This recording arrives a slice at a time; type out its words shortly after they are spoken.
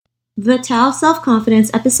The Tao of Self-Confidence,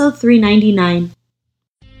 episode 399.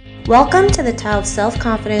 Welcome to the Tao of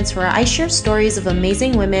Self-Confidence, where I share stories of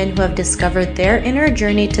amazing women who have discovered their inner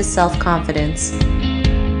journey to self-confidence.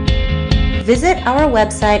 Visit our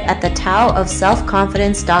website at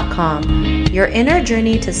thetaoofselfconfidence.com. Your inner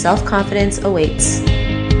journey to self-confidence awaits.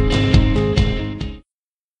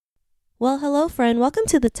 Well, hello friend. Welcome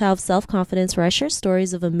to the Tao of Self-Confidence, where I share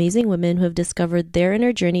stories of amazing women who have discovered their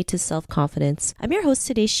inner journey to self-confidence. I'm your host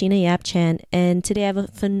today, Sheena Yap Chan, and today I have a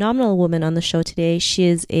phenomenal woman on the show today. She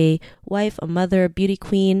is a wife, a mother, a beauty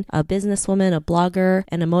queen, a businesswoman, a blogger,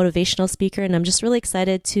 and a motivational speaker, and I'm just really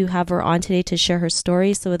excited to have her on today to share her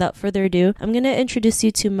story. So without further ado, I'm going to introduce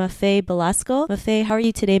you to Mafe Belasco. Mafe, how are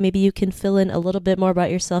you today? Maybe you can fill in a little bit more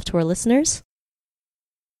about yourself to our listeners.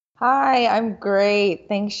 Hi, I'm great.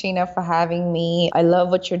 Thanks, Sheena, for having me. I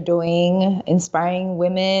love what you're doing, inspiring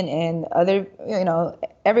women and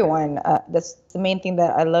everyone. That's the main thing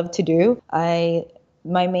that I love to do. My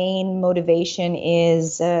main motivation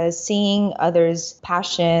is seeing others'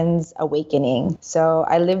 passions awakening. So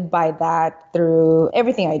I live by that through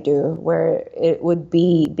everything I do, where it would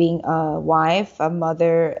be being a wife, a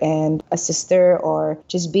mother, and a sister, or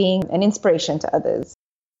just being an inspiration to others.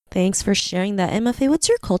 Thanks for sharing that. And Mafe, what's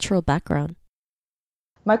your cultural background?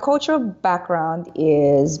 My cultural background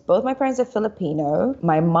is both my parents are Filipino.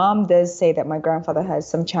 My mom does say that my grandfather has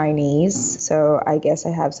some Chinese, so I guess I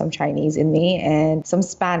have some Chinese in me, and some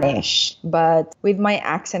Spanish. But with my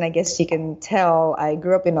accent, I guess you can tell I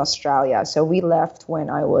grew up in Australia. So we left when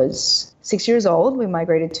I was 6 years old. We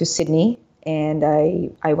migrated to Sydney, and I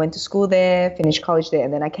went to school there, finished college there,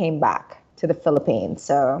 and then I came back to the Philippines.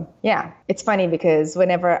 So yeah, it's funny because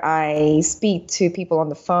whenever I speak to people on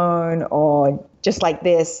the phone or just like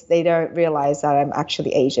this, they don't realize that I'm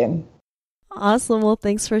actually Asian. Awesome. Well,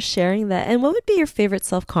 thanks for sharing that. And what would be your favorite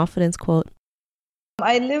self-confidence quote?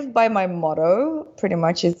 I live by my motto, pretty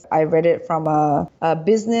much. I read it from a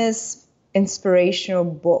business inspirational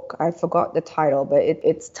book. I forgot the title, but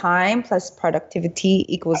it's time plus productivity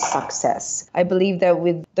equals success. I believe that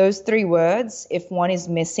with those three words, if one is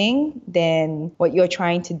missing, then what you're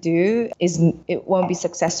trying to do it won't be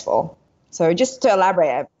successful. So just to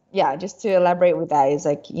elaborate with that is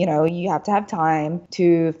like, you have to have time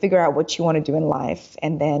to figure out what you want to do in life.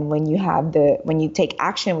 And then when you take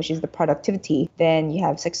action, which is the productivity, then you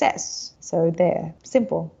have success. So there,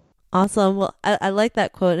 simple. Awesome. Well, I like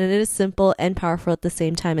that quote, and it is simple and powerful at the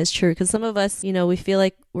same time. It's true, because some of us, we feel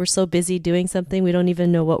like we're so busy doing something, we don't even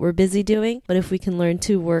know what we're busy doing. But if we can learn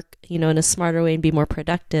to work, in a smarter way and be more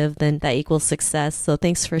productive, then that equals success. So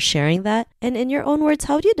thanks for sharing that. And in your own words,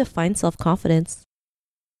 how would you define self-confidence?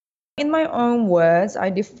 In my own words, I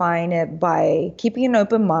define it by keeping an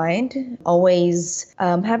open mind, always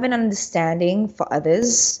have an understanding for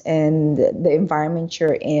others and the environment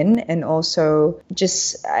you're in, and also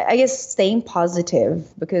just, I guess, staying positive.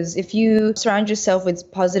 Because if you surround yourself with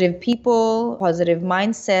positive people, positive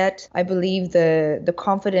mindset, I believe the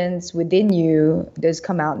confidence within you does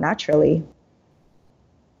come out naturally.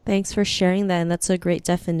 Thanks for sharing that, and that's a great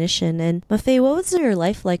definition. And Mafe, what was your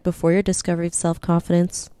life like before your discovery of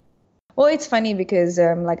self-confidence? Well, it's funny because,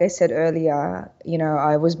 like I said earlier,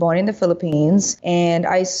 I was born in the Philippines, and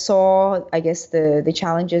I saw, I guess, the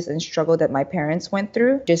challenges and struggle that my parents went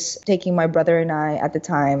through. Just taking my brother and I at the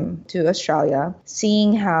time to Australia,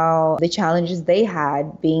 seeing how the challenges they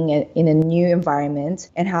had being in a new environment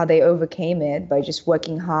and how they overcame it by just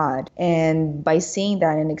working hard. And by seeing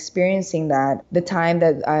that and experiencing that, the time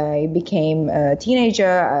that I became a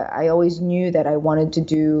teenager, I always knew that I wanted to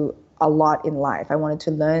do a lot in life. I wanted to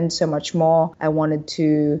learn so much more. I wanted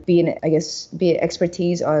to be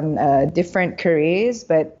expertise on different careers,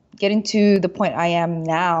 but getting to the point I am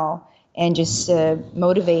now and just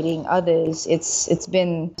motivating others, it's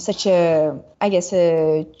been such a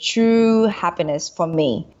true happiness for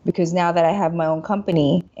me, because now that I have my own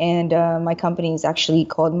company, and my company is actually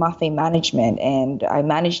called Mafe Management, and I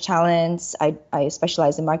manage talents, I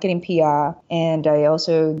specialize in marketing PR, and I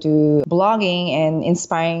also do blogging and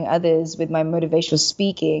inspiring others with my motivational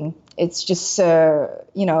speaking. It's just,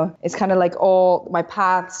 it's kind of like all my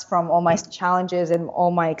paths from all my challenges and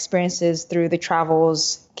all my experiences through the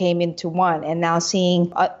travels came into one. And now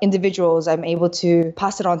seeing individuals, I'm able to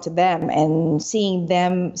pass it on to them and seeing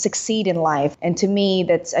them succeed in life. And to me,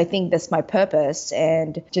 I think that's my purpose.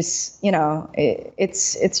 And just,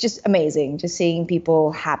 it's just amazing just seeing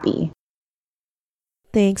people happy.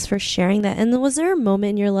 Thanks for sharing that. And was there a moment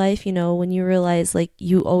in your life, when you realized like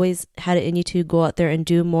you always had it in you to go out there and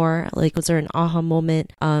do more? Like, was there an aha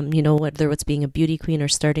moment, whether it's being a beauty queen or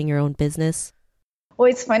starting your own business? Well,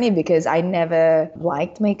 it's funny because I never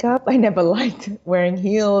liked makeup. I never liked wearing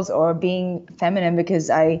heels or being feminine because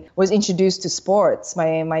I was introduced to sports.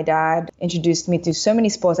 My dad introduced me to so many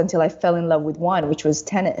sports until I fell in love with one, which was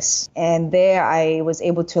tennis. And there I was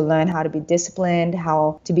able to learn how to be disciplined,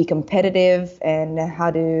 how to be competitive, and how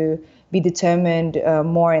to be determined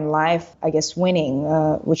more in life, I guess, winning,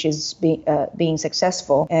 which is being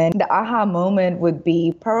successful. And the aha moment would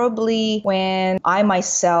be probably when I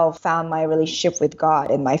myself found my relationship with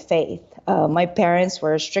God and my faith. My parents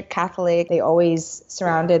were strict Catholic. They always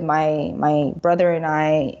surrounded my brother and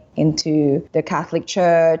I into the Catholic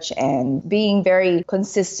Church and being very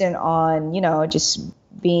consistent on, just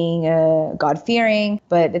being God-fearing.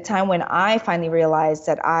 But the time when I finally realized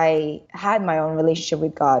that I had my own relationship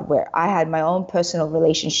with God, where I had my own personal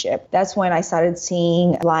relationship, that's when I started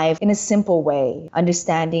seeing life in a simple way,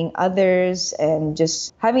 understanding others and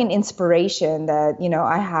just having an inspiration that,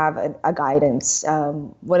 I have a guidance.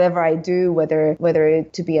 Whatever I do, whether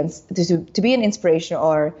to be an inspiration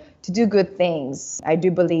or to do good things, I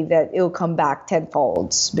do believe that it'll come back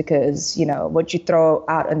tenfold because, what you throw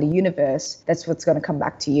out in the universe, that's what's going to come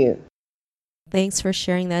back to you. Thanks for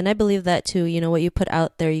sharing that. And I believe that too, what you put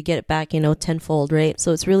out there, you get it back, tenfold, right?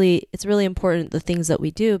 So it's really important, the things that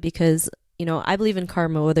we do, because I believe in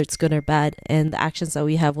karma, whether it's good or bad, and the actions that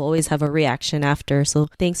we have will always have a reaction after. So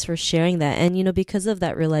thanks for sharing that. And, because of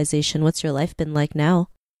that realization, what's your life been like now?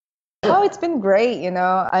 Oh, it's been great.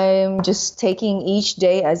 I'm just taking each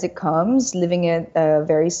day as it comes, living it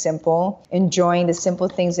very simple, enjoying the simple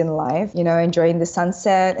things in life, enjoying the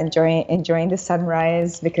sunset, enjoying the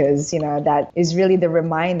sunrise, because, that is really the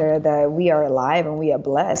reminder that we are alive and we are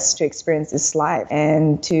blessed to experience this life,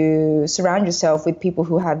 and to surround yourself with people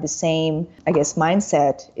who have the same, I guess,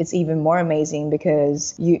 mindset. It's even more amazing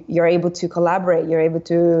because you're able to collaborate. You're able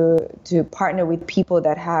to partner with people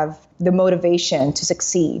that have the motivation to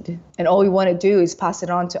succeed. And all we want to do is pass it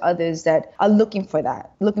on to others that are looking for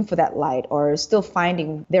that light or still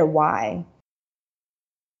finding their why.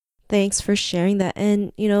 Thanks for sharing that.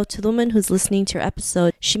 And, to the woman who's listening to your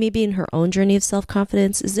episode, she may be in her own journey of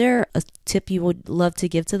self-confidence. Is there a tip you would love to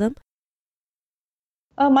give to them?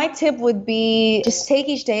 My tip would be just take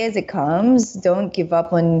each day as it comes. Don't give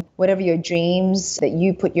up on whatever your dreams that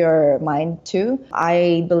you put your mind to.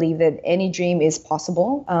 I believe that any dream is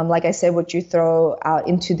possible. Like I said, what you throw out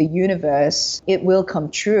into the universe, it will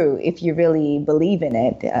come true if you really believe in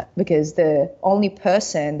it, because the only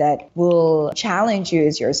person that will challenge you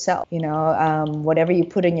is yourself. Whatever you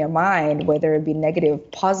put in your mind, whether it be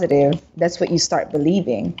negative, positive, that's what you start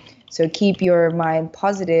believing. So keep your mind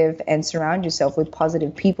positive and surround yourself with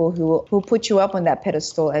positive people who will put you up on that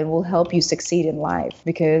pedestal and will help you succeed in life.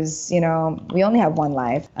 Because, we only have one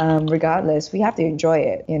life. Regardless, we have to enjoy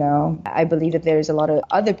it. I believe that there's a lot of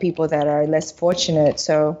other people that are less fortunate.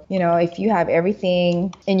 So, if you have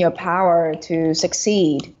everything in your power to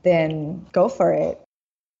succeed, then go for it.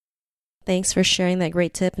 Thanks for sharing that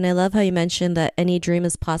great tip. And I love how you mentioned that any dream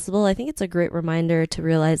is possible. I think it's a great reminder to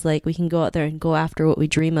realize we can go out there and go after what we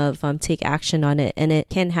dream of, take action on it, and it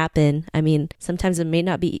can happen. I mean, sometimes it may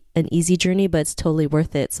not be an easy journey, but it's totally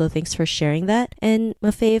worth it. So thanks for sharing that. And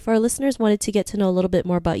Mafe, if our listeners wanted to get to know a little bit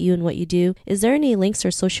more about you and what you do, is there any links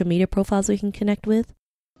or social media profiles we can connect with?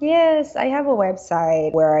 Yes, I have a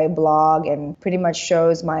website where I blog and pretty much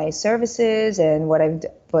shows my services and what I've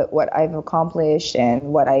accomplished and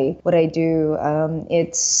what I do.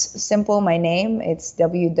 It's simple. My name. It's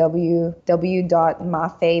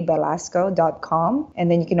www.mafebelasco.com, and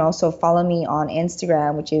then you can also follow me on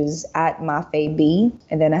Instagram, which is @mafeb,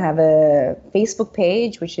 and then I have a Facebook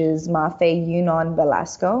page, which is Mafe Yunon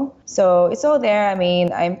Belasco. So it's all there. I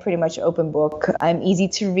mean, I'm pretty much open book. I'm easy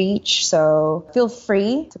to reach, so feel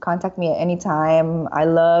free to contact me at any time. I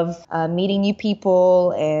love meeting new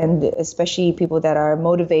people, and especially people that are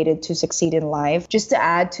motivated to succeed in life. Just to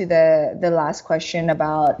add to the last question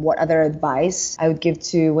about what other advice I would give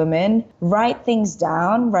to women, write things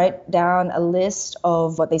down. Write down a list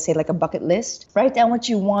of what they say, like a bucket list. Write down what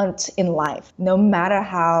you want in life, no matter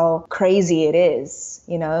how crazy it is.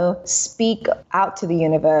 Speak out to the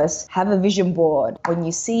universe. Have a vision board. When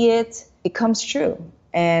you see it, it comes true.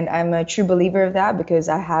 And I'm a true believer of that because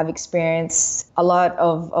I have experienced a lot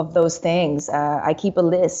of those things. I keep a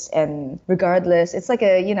list, and regardless, it's like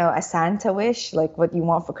a Santa wish, like what you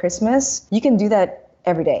want for Christmas. You can do that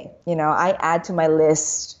every day. I add to my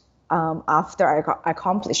list after I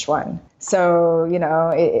accomplish one. So,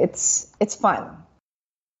 it's fun.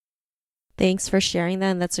 Thanks for sharing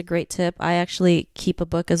that. And that's a great tip. I actually keep a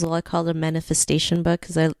book as well. I call it a manifestation book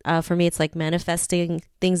because for me, it's like manifesting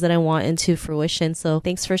things that I want into fruition. So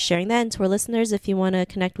thanks for sharing that. And to our listeners, if you want to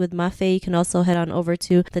connect with Mafe, you can also head on over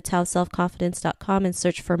to thetaoselfconfidence.com and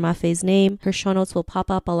search for Mafe's name. Her show notes will pop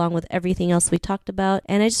up along with everything else we talked about.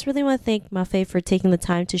 And I just really want to thank Mafe for taking the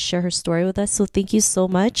time to share her story with us. So thank you so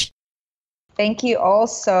much. Thank you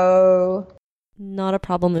also. Not a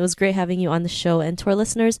problem. It was great having you on the show. And to our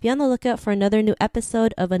listeners, be on the lookout for another new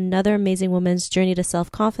episode of another amazing woman's journey to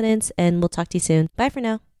self-confidence. And we'll talk to you soon. Bye for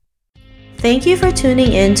now. Thank you for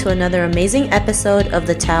tuning in to another amazing episode of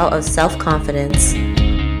the Tao of Self-Confidence.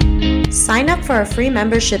 Sign up for our free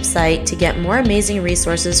membership site to get more amazing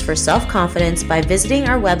resources for self-confidence by visiting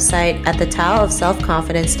our website at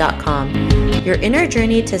thetaoofselfconfidence.com. Your inner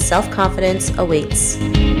journey to self-confidence awaits.